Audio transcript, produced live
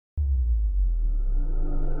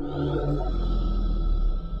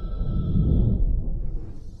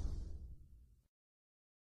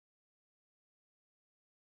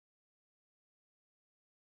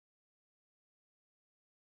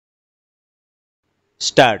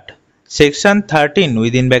Start. Section 13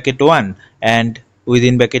 within bracket 1 and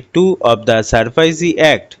within bracket 2 of the SARFAESI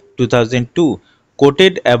Act 2002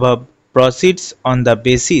 quoted above proceeds on the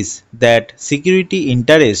basis that security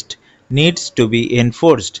interest needs to be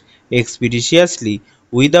enforced expeditiously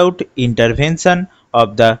without intervention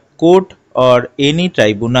of the court or any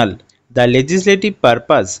tribunal. The legislative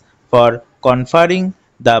purpose for conferring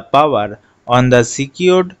the power on the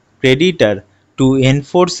secured creditor to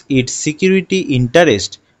enforce its security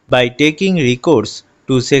interest by taking recourse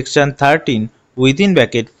to Section 13 within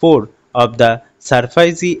bracket 4 of the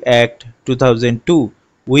SARFAESI Act 2002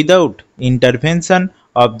 without intervention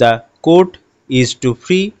of the court is to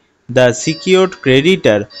free the secured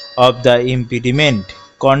creditor of the impediment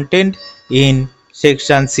contained in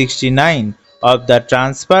Section 69 of the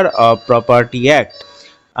Transfer of Property Act.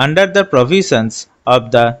 Under the provisions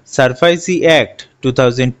of the SARFAESI Act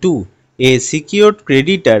 2002, a secured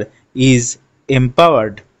creditor is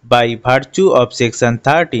empowered by virtue of Section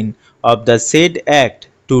 13 of the said Act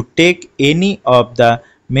to take any of the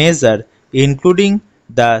measure including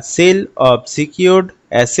the sale of secured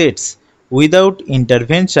assets without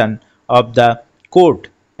intervention of the court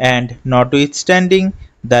and notwithstanding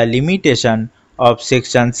the limitation of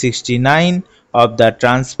Section 69 of the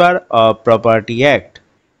Transfer of Property Act.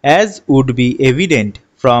 As would be evident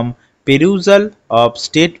from perusal of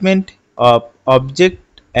statement of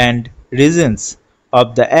object and reasons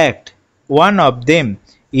of the Act, one of them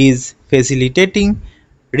is facilitating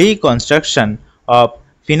reconstruction of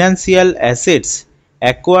financial assets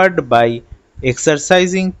acquired by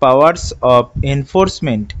exercising powers of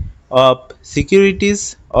enforcement of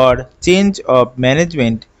securities or change of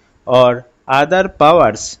management or other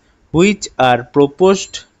powers which are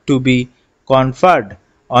proposed to be conferred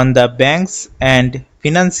on the banks and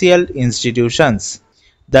financial institutions.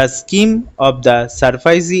 The scheme of the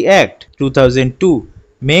SARFAESI Act 2002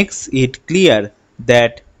 makes it clear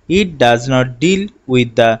that it does not deal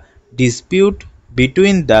with the dispute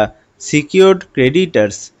between the secured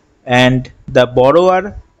creditors and the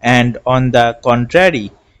borrower, and on the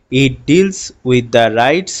contrary, it deals with the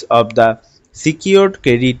rights of the secured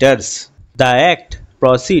creditors. The Act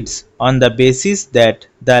proceeds on the basis that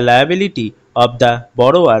the liability of the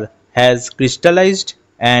borrower has crystallized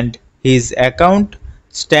and his account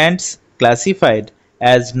stands classified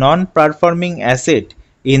as non-performing asset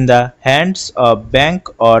in the hands of bank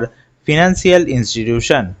or financial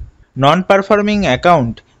institution. Non-performing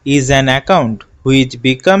account is an account which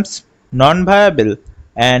becomes non-viable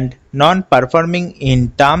and non-performing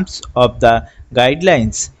in terms of the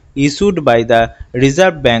guidelines issued by the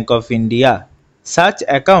Reserve Bank of India. Such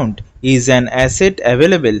account is an asset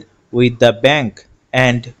available with the bank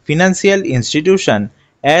and financial institution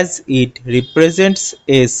as it represents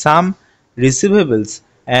a sum receivables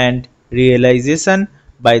and realization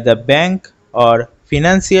by the bank or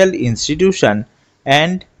financial institution,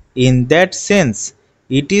 and in that sense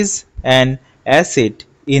it is an asset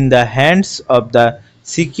in the hands of the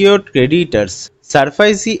secured creditors.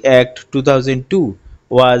 SARFAESI Act 2002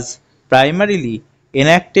 was primarily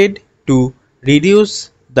enacted to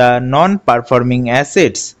reduce the non-performing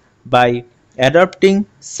assets by adopting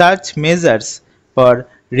such measures for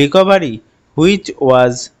recovery which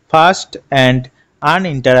was fast and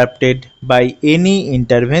uninterrupted by any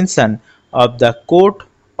intervention of the court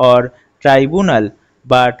or tribunal,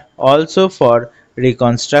 but also for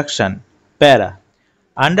reconstruction. Para.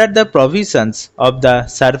 Under the provisions of the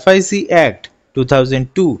SARFAESI Act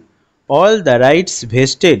 2002, all the rights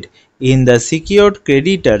vested in the secured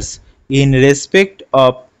creditors in respect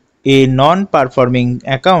of a non-performing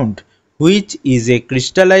account which is a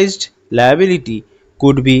crystallized liability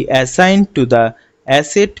could be assigned to the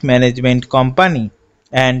asset management company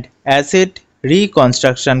and asset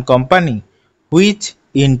reconstruction company, which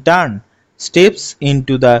in turn steps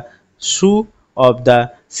into the shoe of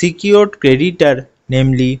the secured creditor,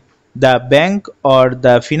 namely the bank or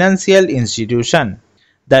the financial institution.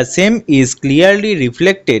 The same is clearly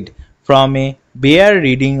reflected from a bare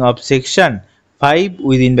reading of Section 5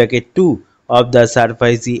 within bracket 2 of the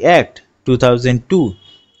SARFAESI Act 2002,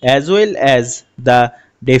 as well as the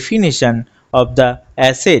definition of the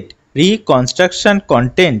asset reconstruction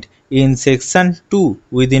contained in Section 2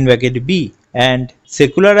 within bracket B and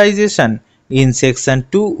secularization in Section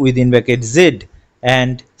 2 within bracket Z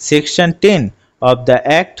and Section 10 of the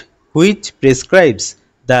Act, which prescribes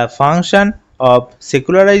the function of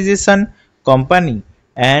secularization company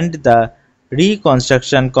and the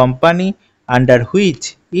reconstruction company, under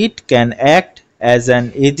which it can act as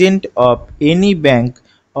an agent of any bank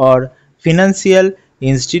or financial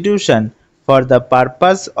institution for the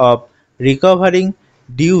purpose of recovering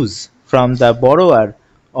dues from the borrower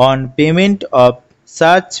on payment of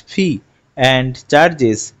such fee and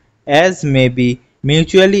charges as may be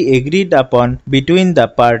mutually agreed upon between the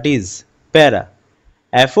parties. Para.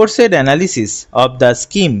 Aforesaid analysis of the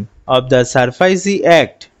scheme of the SARFAESI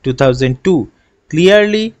Act 2002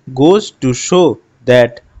 clearly goes to show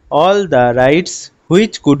that all the rights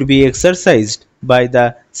which could be exercised by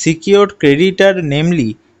the secured creditor,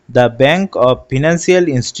 namely the bank or financial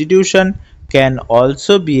institution, can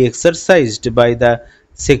also be exercised by the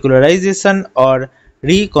secularization or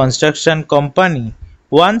reconstruction company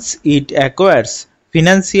once it acquires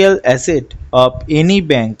financial asset of any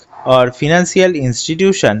bank or financial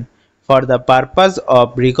institution for the purpose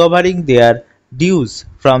of recovering their dues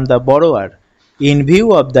from the borrower. In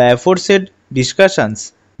view of the aforesaid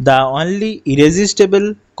discussions, the only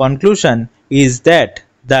irresistible conclusion is that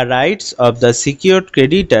the rights of the secured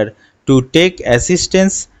creditor to take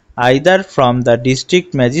assistance either from the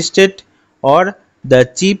district magistrate or the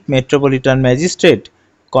chief metropolitan magistrate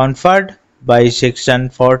conferred by section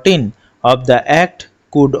 14 of the Act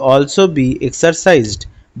could also be exercised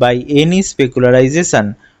by any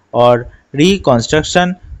specularization or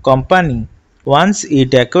reconstruction company once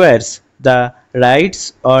it acquires the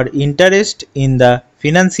rights or interest in the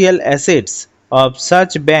financial assets of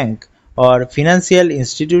such bank or financial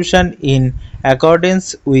institution in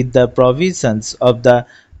accordance with the provisions of the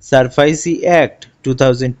SARFAESI Act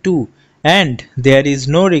 2002, and there is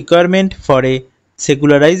no requirement for a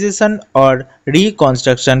secularization or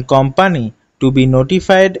reconstruction company to be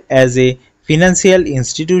notified as a financial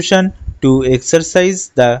institution to exercise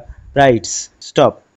the rights. Stop.